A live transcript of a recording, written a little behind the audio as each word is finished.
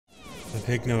The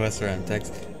big no SRM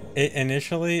text.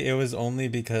 Initially, it was only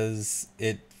because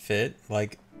it fit.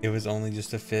 Like, it was only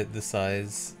just to fit the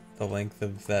size, the length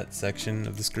of that section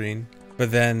of the screen.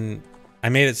 But then I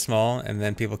made it small, and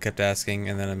then people kept asking,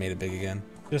 and then I made it big again.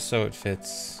 Just so it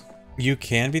fits. You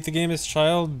can beat the game as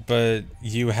child, but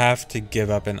you have to give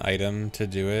up an item to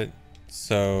do it.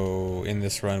 So in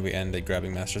this run, we end at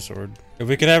grabbing Master Sword. If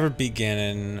we could ever beat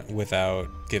Ganon without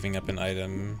giving up an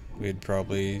item, we'd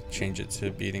probably change it to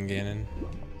beating Ganon.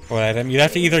 What item? You'd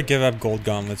have to either give up Gold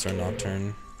Gauntlets or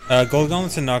Nocturne. Gold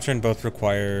Gauntlets and Nocturne both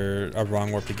require a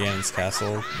wrong warp to Ganon's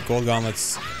castle. Gold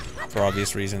Gauntlets, for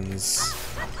obvious reasons.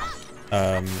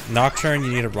 Nocturne,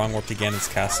 you need a wrong warp to Ganon's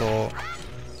castle,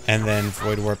 and then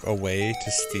Void Warp away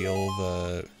to steal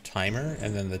the timer,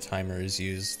 and then the timer is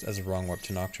used as a wrong warp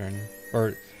to Nocturne.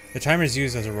 Or, the timer is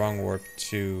used as a wrong warp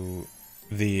to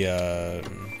the,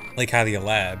 Lycadia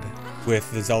Lab with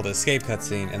the Zelda Escape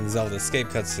cutscene, and the Zelda Escape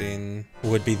cutscene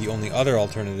would be the only other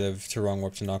alternative to wrong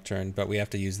warp to Nocturne, but we have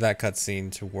to use that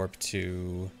cutscene to warp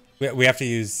to... We have to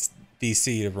use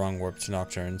DC to wrong warp to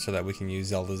Nocturne so that we can use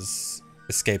Zelda's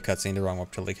Escape cutscene to wrong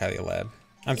warp to Lycadia Lab.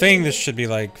 I'm thinking this should be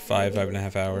like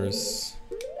 5.5 hours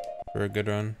for a good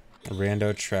run. A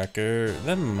rando tracker,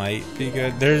 that might be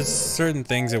good. There's certain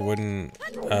things that wouldn't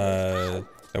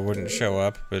show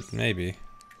up, but maybe.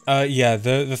 Yeah,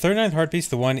 the 39th heart piece,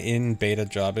 the one in Beta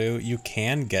Jabu, you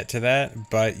can get to that,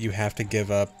 but you have to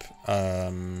give up,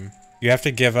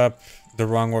 the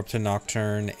wrong warp to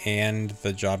Nocturne and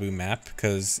the Jabu map,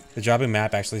 because the Jabu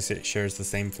map actually shares the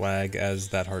same flag as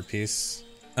that heart piece.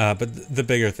 But the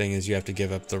bigger thing is you have to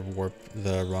give up the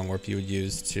wrong warp you would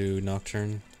use to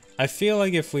Nocturne. I feel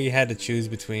like if we had to choose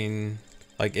between,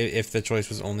 like, if the choice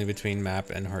was only between map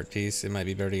and heart piece, it might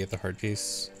be better to get the heart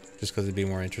piece, just because it'd be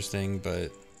more interesting,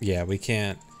 but yeah, we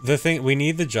can't. We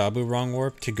need the Jabu wrong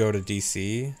warp to go to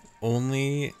DC,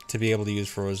 only to be able to use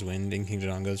Frora's Wind in King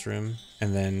Dodongo's room,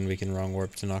 and then we can wrong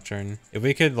warp to Nocturne. If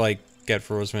we could, like, get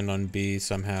Frora's Wind on B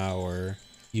somehow, or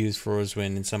use Frora's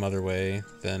Wind in some other way,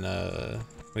 then,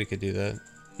 we could do that.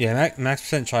 Yeah, max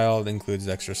percent child includes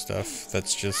extra stuff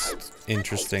that's just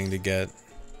interesting to get.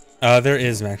 There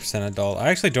is max percent adult. I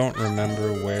actually don't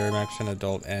remember where max percent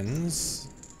adult ends.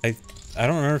 I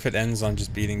don't remember if it ends on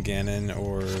just beating Ganon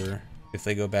or if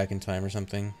they go back in time or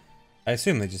something. I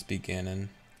assume they just beat Ganon.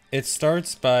 It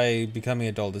starts by becoming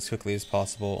adult as quickly as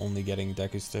possible, only getting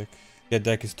Deku Stick. Get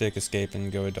Deku Stick, escape,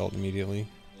 and go adult immediately.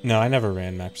 No, I never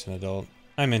ran max percent adult.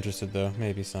 I'm interested though,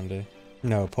 maybe someday.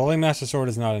 No, pulling Master Sword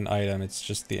is not an item, it's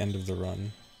just the end of the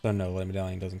run. So no, Light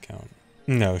Medallion doesn't count.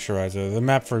 No, Shiraizo, the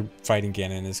map for fighting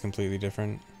Ganon is completely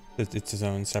different. It's its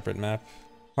own separate map.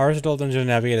 Hardest adult dungeon to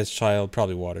navigate as child,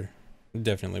 probably water.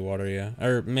 Definitely water, yeah.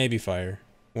 Or maybe fire.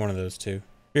 One of those two.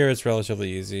 Spirit's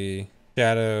relatively easy.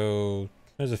 Shadow,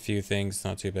 there's a few things,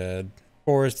 not too bad.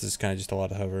 Forest is kind of just a lot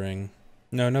of hovering.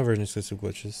 No version exclusive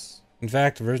glitches. In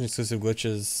fact, version exclusive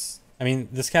glitches, I mean,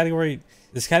 this category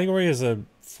is a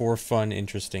for fun,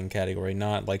 interesting category,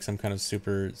 not like some kind of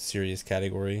super serious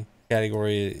category.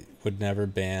 Category would never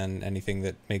ban anything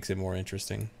that makes it more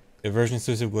interesting. If version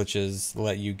exclusive glitches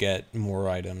let you get more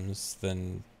items,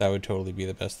 then that would totally be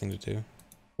the best thing to do.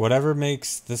 Whatever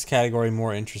makes this category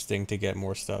more interesting to get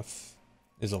more stuff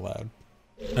is allowed.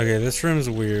 Okay, this room's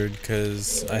weird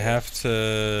because I have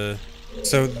to...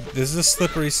 So this is a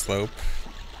slippery slope.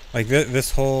 Like,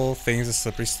 this whole thing is a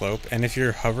slippery slope, and if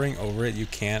you're hovering over it, you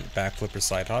can't backflip or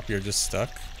side hop, you're just stuck.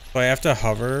 So I have to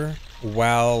hover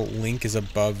while Link is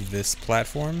above this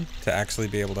platform to actually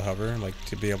be able to hover, like,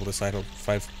 to be able to side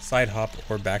hop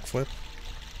or backflip.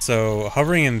 So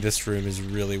hovering in this room is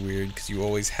really weird, because you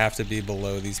always have to be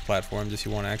below these platforms if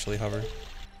you want to actually hover.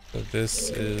 So this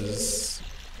is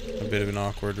a bit of an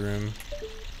awkward room.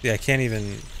 Yeah, I can't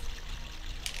even...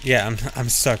 Yeah, I'm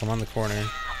stuck, I'm on the corner.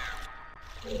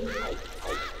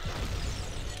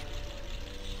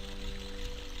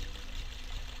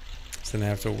 So then I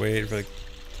have to wait for the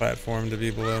platform to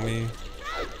be below me.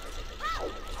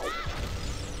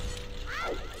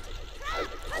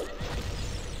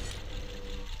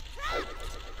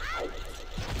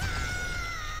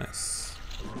 Nice.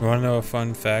 You want to know a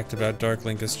fun fact about Dark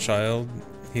Link as child?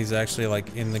 He's actually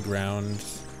like in the ground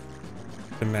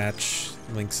to match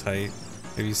Link's height.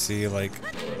 If you see, like,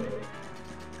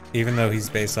 even though he's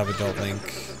based off Adult Link,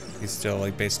 he's still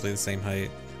like basically the same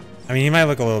height. I mean, he might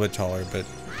look a little bit taller, but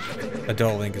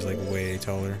Adult Link is like way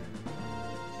taller.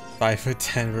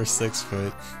 5'10" versus 6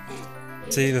 foot.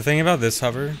 See, the thing about this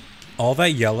hover, all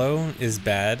that yellow is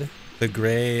bad. The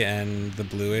gray and the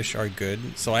bluish are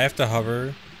good. So I have to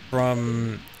hover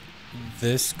from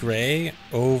this gray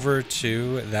over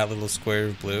to that little square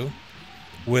of blue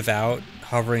without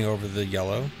hovering over the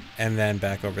yellow. and then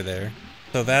back over there.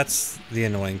 So that's the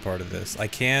annoying part of this. I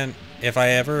can't, if I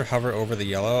ever hover over the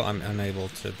yellow, I'm unable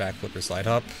to backflip or slide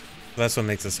hop. That's what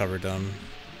makes this hover dumb.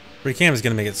 Recam is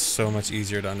going to make it so much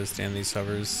easier to understand these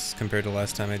hovers compared to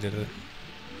last time I did it.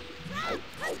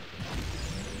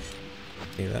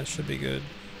 Okay, that should be good.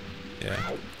 Yeah.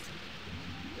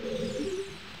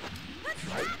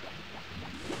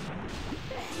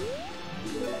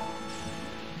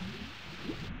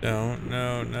 Don't,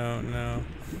 no, no, no.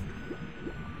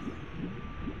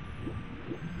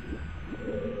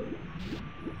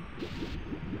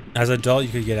 As an adult, you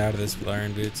could get out of this with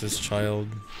iron boots. As a child,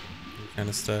 you're kind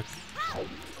of stuck.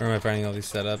 Where am I finding all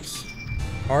these setups?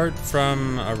 Part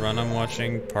from a run I'm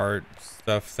watching, part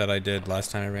stuff that I did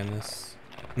last time I ran this.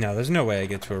 No, there's no way I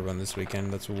get to a run this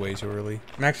weekend. That's way too early.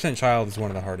 Max % Child is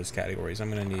one of the hardest categories. I'm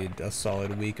gonna need a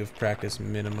solid week of practice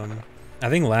minimum. I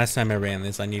think last time I ran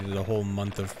this, I needed a whole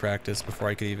month of practice before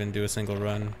I could even do a single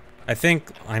run. I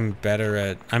think I'm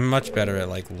much better at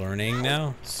like learning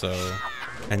now, so,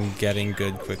 and getting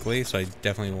good quickly, so I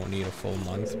definitely won't need a full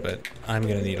month, but I'm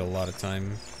gonna need a lot of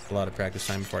time, a lot of practice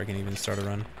time before I can even start a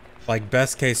run. Like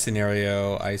best case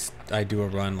scenario, I do a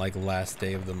run like last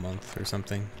day of the month or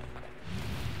something.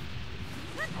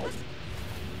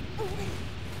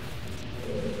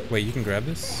 Wait, you can grab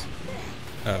this?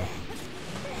 Oh.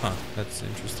 Huh, that's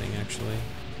interesting actually.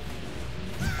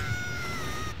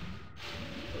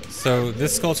 So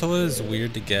this Skulltula is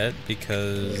weird to get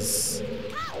because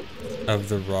of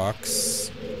the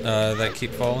rocks that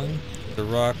keep falling. The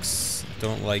rocks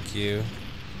don't like you.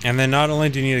 And then not only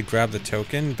do you need to grab the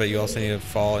token, but you also need to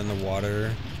fall in the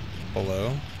water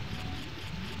below.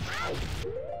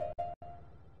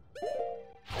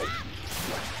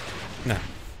 No.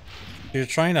 You're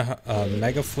trying to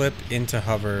mega flip into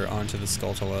hover onto the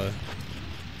Skulltula.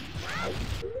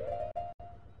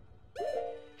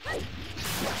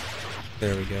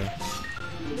 There we go.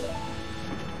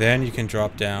 Then you can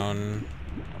drop down,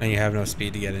 and you have no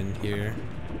speed to get in here.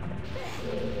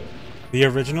 The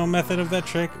original method of that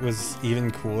trick was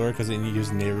even cooler because it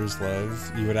used Nehru's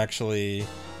Love. You would actually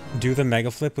do the mega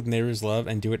flip with Nehru's Love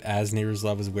and do it as Nehru's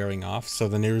Love is wearing off. So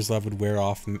the Nehru's Love would wear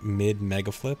off mid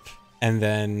mega flip, and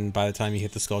then by the time you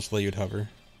hit the Skulltula, you'd hover.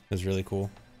 It was really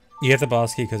cool. You get the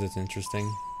boss key because it's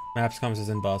interesting. Maps compasses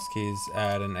and boss keys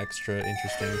add an extra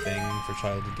interesting thing for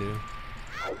Child to do.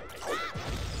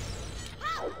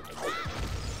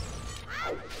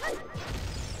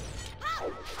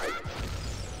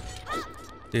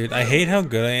 Dude, I hate how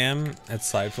good I am at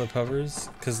side flip hovers,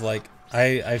 because like,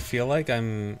 I feel like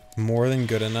I'm more than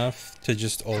good enough to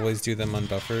just always do them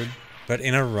unbuffered. But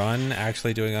in a run,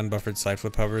 actually doing unbuffered side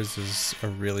flip hovers is a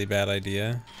really bad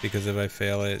idea, because if I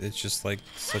fail it, it's just like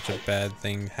such a bad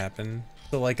thing happen.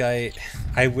 So like I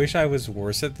wish I was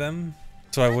worse at them,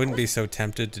 so I wouldn't be so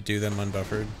tempted to do them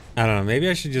unbuffered. I don't know, maybe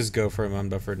I should just go for them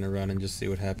unbuffered in a run and just see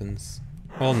what happens.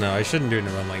 Well, no, I shouldn't do it in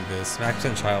a run like this. Max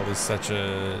 % Child is such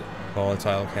a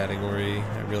volatile category.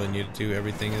 I really need to do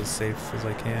everything as safe as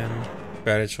I can.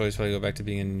 Bad choice while I go back to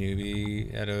being a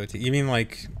newbie at OOT. You mean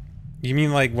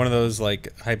like one of those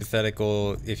like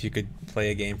hypothetical, if you could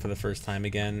play a game for the first time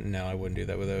again? No, I wouldn't do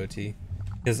that with OOT.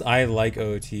 Because I like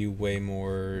OOT way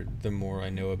more the more I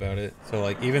know about it. So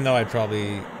like even though like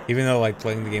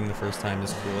playing the game the first time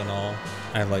is cool and all,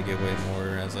 I like it way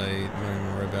more as I learn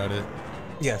more about it.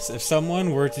 Yes, if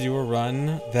someone were to do a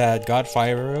run that got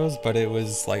fire arrows, but it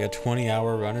was like a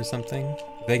 20-hour run or something,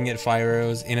 they can get fire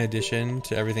arrows in addition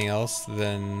to everything else,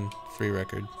 then free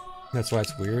record. That's why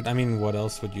it's weird. I mean, what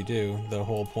else would you do? The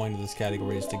whole point of this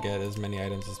category is to get as many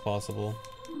items as possible.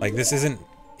 Like, this isn't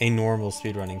a normal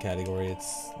speedrunning category.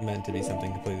 It's meant to be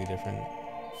something completely different.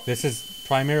 This is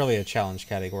primarily a challenge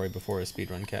category before a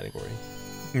speedrun category.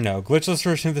 No, glitchless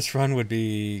version of this run would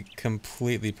be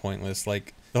completely pointless.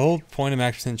 Like, the whole point of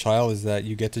Max % Child is that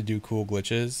you get to do cool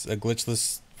glitches. A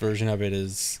glitchless version of it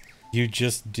is you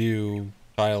just do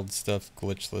child stuff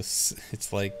glitchless.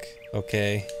 It's like,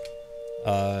 okay,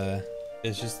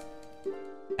 it's just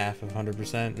half of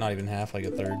 100%, not even half, like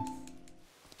a third.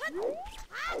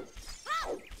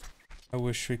 I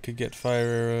wish we could get fire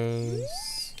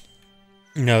arrows.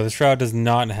 No, the Shroud does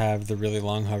not have the really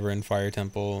long hover in Fire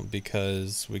Temple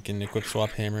because we can equip swap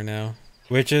hammer now.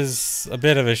 Which is a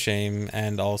bit of a shame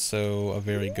and also a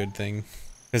very good thing.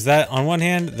 Because that, on one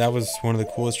hand, that was one of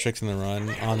the coolest tricks in the run.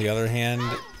 On the other hand,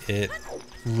 it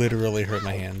literally hurt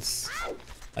my hands.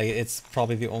 Like, it's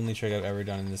probably the only trick I've ever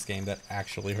done in this game that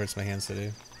actually hurts my hands to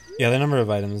do. Yeah, the number of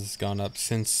items has gone up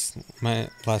since my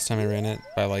last time I ran it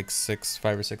by like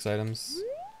 5 or 6 items.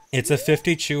 It's a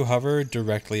 50 chew hover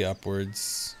directly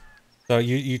upwards. So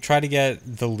you try to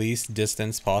get the least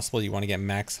distance possible. You want to get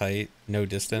max height, no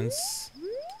distance.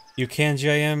 You can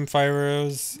GIM fire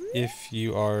arrows if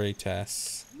you are a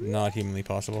TAS. Not humanly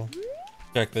possible.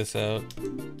 Check this out.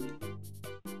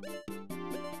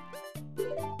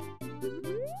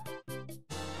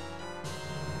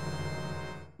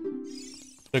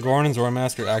 The Goron and Zora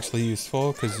mask are actually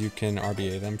useful because you can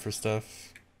RBA them for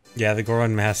stuff. Yeah, the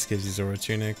Goron mask gives you Zora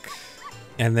tunic.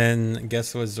 And then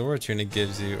guess what Zora tunic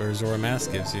gives you, or Zora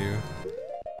mask gives you?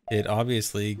 It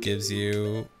obviously gives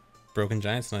you Broken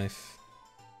Giant's Knife.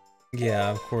 Yeah,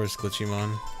 of course,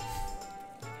 Glitchymon.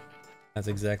 That's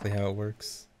exactly how it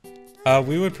works.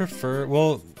 We would prefer,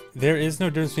 well, there is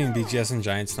no difference between BGS and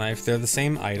Giant's Knife. They're the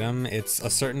same item. It's a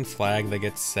certain flag that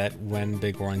gets set when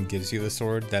Big Goron gives you the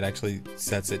sword that actually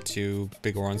sets it to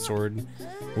Big Goron's sword,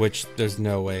 which there's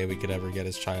no way we could ever get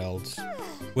as child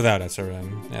without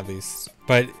SRM, at least.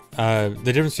 But the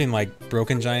difference between like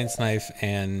Broken Giant's Knife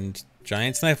and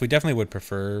Giant's Knife, we definitely would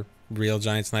prefer real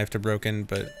Giant's Knife to Broken,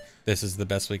 but this is the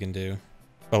best we can do.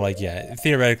 But like, yeah,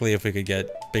 theoretically, if we could get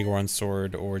Big Goron's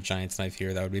sword or Giant's Knife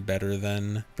here, that would be better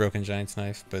than Broken Giant's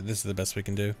Knife, but this is the best we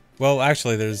can do. Well,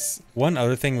 actually, there's one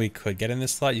other thing we could get in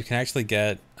this slot. You can actually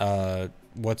get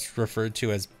what's referred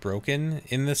to as Broken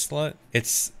in this slot.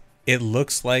 It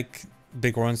looks like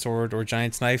Big Goron's sword or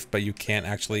Giant's Knife, but you can't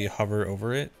actually hover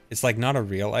over it. It's like not a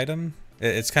real item.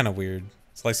 It's kind of weird.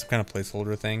 It's like some kind of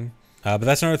placeholder thing. But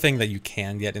that's another thing that you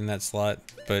can get in that slot,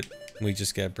 but we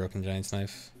just get Broken Giant's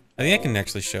Knife. I think I can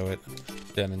actually show it,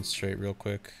 demonstrate real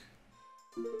quick.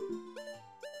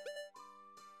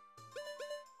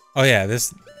 Oh yeah,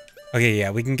 this, okay, yeah,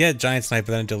 we can get Giant's Knife,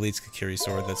 but then it deletes Kokiri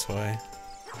sword, that's why.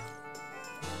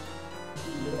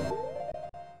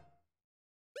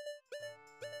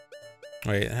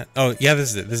 Wait, oh yeah,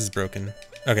 this is it, this is broken.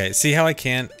 Okay, see how I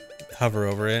can't hover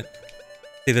over it?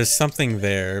 See, there's something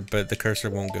there, but the cursor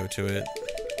won't go to it.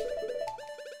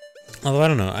 Although, I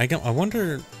don't know, I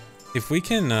wonder if we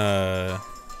can,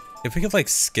 if we could like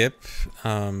skip,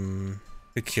 the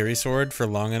Kokiri sword for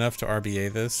long enough to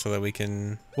RBA this so that we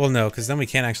can, well no, because then we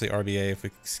can't actually RBA if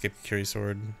we skip Kokiri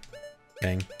sword.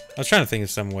 Dang. I was trying to think of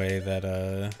some way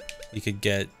that, you could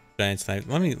get Giant's Knife.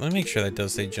 Let me make sure that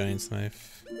does say Giant's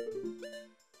Knife.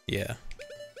 Yeah.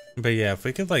 But yeah, if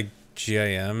we could like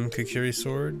GIM Kokiri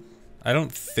sword, I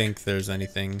don't think there's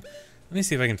anything. Let me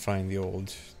see if I can find the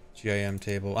old GIM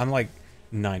table. I'm like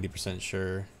 90%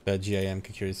 sure that GIM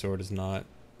Kokiri sword is not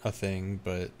a thing,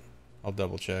 but I'll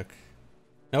double check.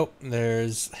 Nope,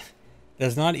 there's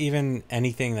not even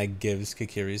anything that gives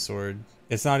Kokiri sword.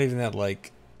 It's not even that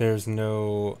like there's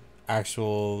no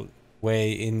actual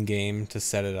way in game to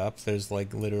set it up. There's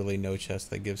like literally no chest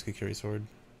that gives Kokiri sword.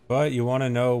 But you want to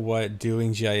know what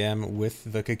doing GIM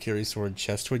with the Kokiri sword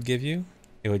chest would give you?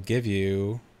 It would give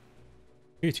you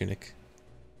your tunic.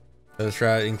 Does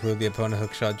strat include the opponent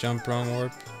hookshot jump wrong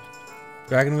warp?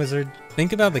 Dragon Wizard,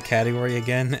 think about the category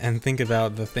again and think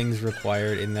about the things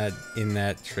required in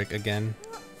that trick again.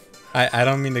 I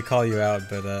don't mean to call you out,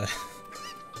 but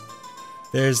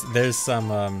there's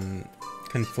some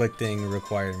conflicting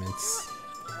requirements.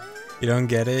 You don't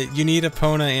get it? You need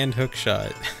Epona and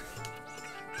hookshot.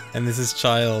 And this is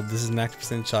child. This is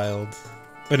 90% child.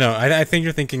 But no, I think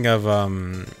you're thinking of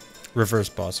reverse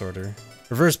boss order.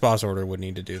 Reverse boss order would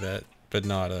need to do that, but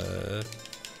not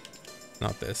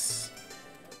this.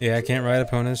 Yeah, I can't ride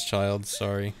Epona's child,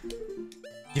 sorry.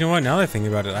 You know what, now that I think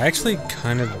about it, I actually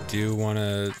kind of do want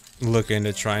to look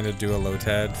into trying to do a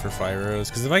Lotad for Fire Arrows,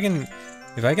 because if I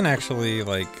can actually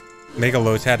like make a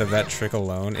Lotad of that trick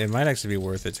alone, it might actually be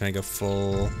worth it to make a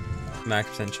full max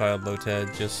percent child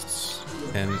Lotad just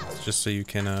so you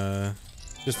can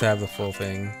just to have the full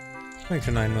thing. Thanks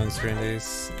for 9 months,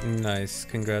 Grandace. Nice.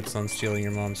 Congrats on stealing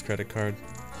your mom's credit card.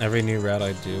 Every new route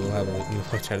I do will have a new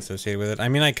Lotad associated with it. I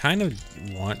mean, I kind of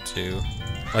want to.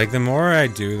 Like, the more I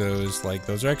do those, like,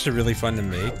 those are actually really fun to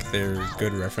make. They're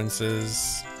good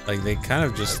references. Like, they kind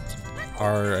of just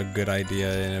are a good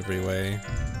idea in every way.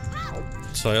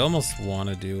 So I almost want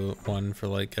to do one for,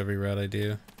 like, every route I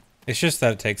do. It's just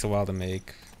that it takes a while to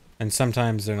make. And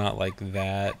sometimes they're not, like,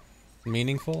 that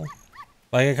meaningful.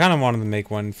 Like, I kind of wanted to make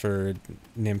one for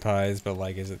Nympeyes, but,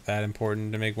 like, is it that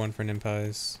important to make one for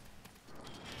Nympeyes?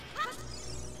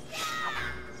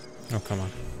 Oh, come on.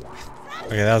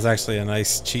 Okay, that was actually a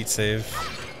nice cheat save.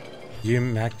 You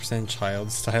max percent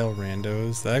child style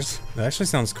randos. That actually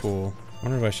sounds cool. I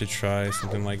wonder if I should try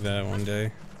something like that one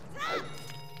day.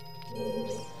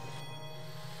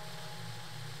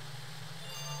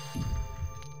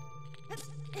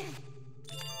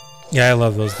 Yeah, I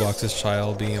love those blocks as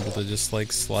child. Being able to just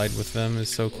like slide with them is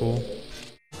so cool.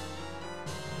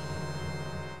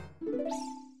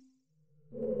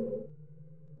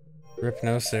 Rip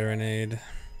no Serenade.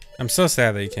 I'm so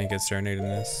sad that you can't get Serenade in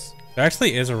this. There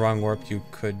actually is a wrong warp you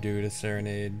could do to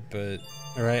Serenade, but...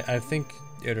 Alright, I think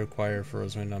it'd require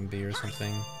Frozen on B or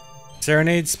something.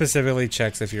 Serenade specifically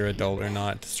checks if you're adult or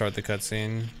not to start the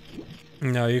cutscene.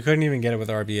 No, you couldn't even get it with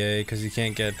RBA because you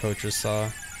can't get Poacher's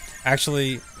Saw.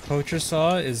 Actually, Poacher's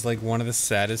Saw is like one of the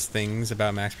saddest things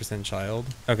about Max % Child.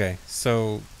 Okay,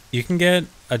 so you can get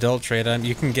adult trade item,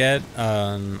 you can get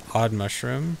Odd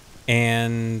Mushroom,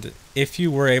 and if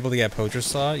you were able to get Poacher's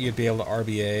Saw, you'd be able to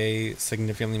RBA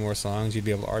significantly more songs. You'd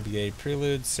be able to RBA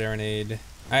Prelude, Serenade.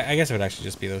 I guess it would actually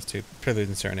just be those two, Prelude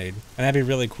and Serenade. And that'd be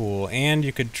really cool. And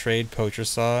you could trade Poacher's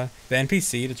Saw. The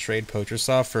NPC to trade Poacher's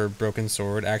Saw for Broken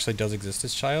Sword actually does exist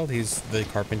as Child. He's the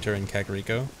carpenter in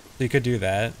Kakariko. So you could do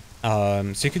that.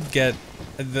 So you could get...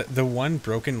 The one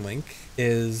broken link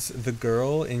is the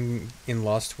girl in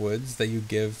Lost Woods that you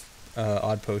give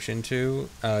Odd Potion to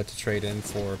trade in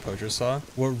for Poacher's Saw.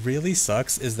 What really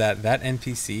sucks is that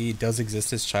NPC does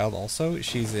exist as Child also.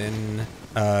 She's in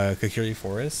Kokiri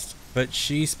Forest. But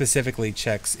she specifically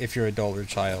checks if you're adult or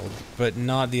child, but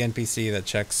not the NPC that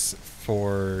checks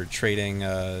for trading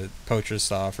Poacher's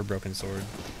Saw for Broken Sword,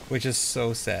 which is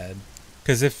so sad.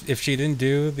 Because if she didn't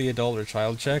do the adult or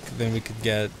child check, then we could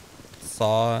get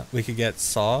Saw,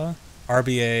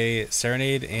 RBA,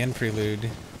 Serenade, and Prelude,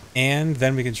 and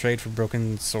then we could trade for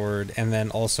Broken Sword, and then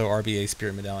also RBA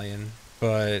Spirit Medallion.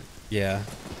 But yeah,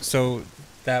 so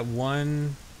the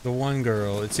one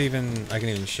girl, it's even, I can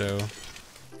even show.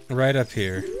 Right up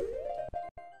here.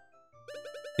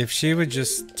 If she would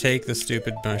just take the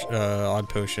stupid Odd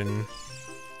Potion,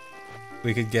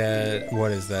 we could get,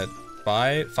 what is that,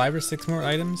 5 or 6 more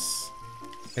items?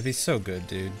 It'd be so good,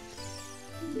 dude.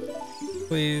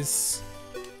 Please.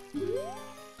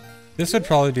 This would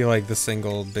probably be like the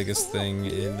single biggest thing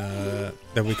in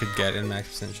that we could get in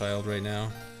Max % Child right now.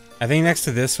 I think next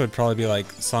to this would probably be like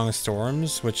Song of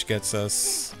Storms, which gets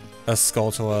us a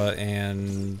Skulltula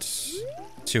and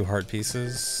 2 heart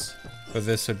pieces, but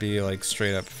this would be like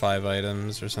straight up 5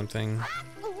 items or something.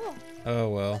 Oh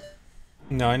well.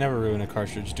 No, I never ruin a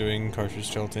cartridge doing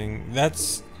cartridge tilting.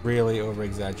 That's really over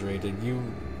exaggerated. You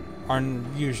are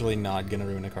usually not gonna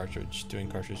ruin a cartridge doing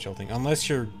cartridge tilting unless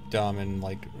you're dumb and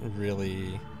like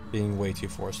really being way too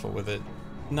forceful with it.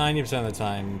 90% of the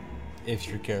time, if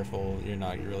you're careful, you're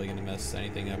not really gonna mess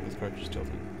anything up with cartridge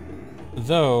tilting.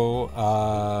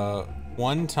 Though,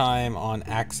 one time on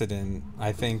accident,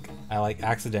 I think I like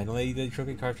accidentally did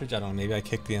Crooked Cartridge. I don't know, maybe I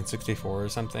kicked the N64 or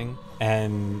something,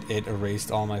 and it erased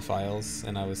all my files,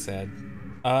 and I was sad.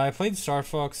 I played Star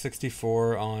Fox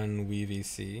 64 on Wii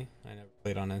VC. I never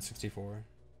played on N64.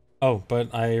 Oh,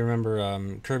 but I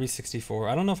remember Kirby 64.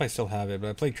 I don't know if I still have it, but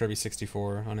I played Kirby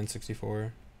 64 on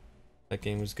N64. That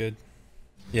game was good.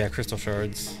 Yeah, Crystal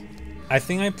Shards. I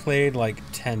think I played like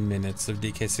 10 minutes of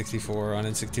DK64 on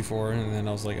N64, and then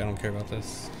I was like, I don't care about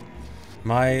this.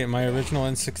 My original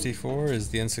N64 is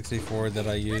the N64 that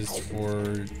I used for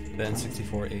the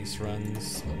N64 Ace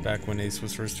runs, back when Ace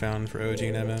was first found for OG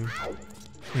and MM.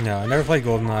 No, I never played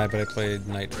GoldenEye, but I played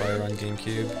Nightfire on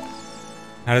GameCube.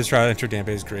 How to try to enter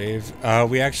Dante's grave.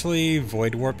 We actually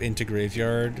void warp into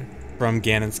Graveyard from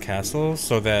Ganon's castle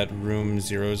so that room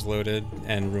 0 is loaded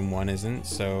and room 1 isn't,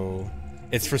 so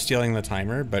it's for stealing the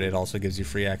timer, but it also gives you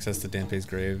free access to Dante's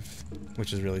grave,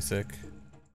 which is really sick.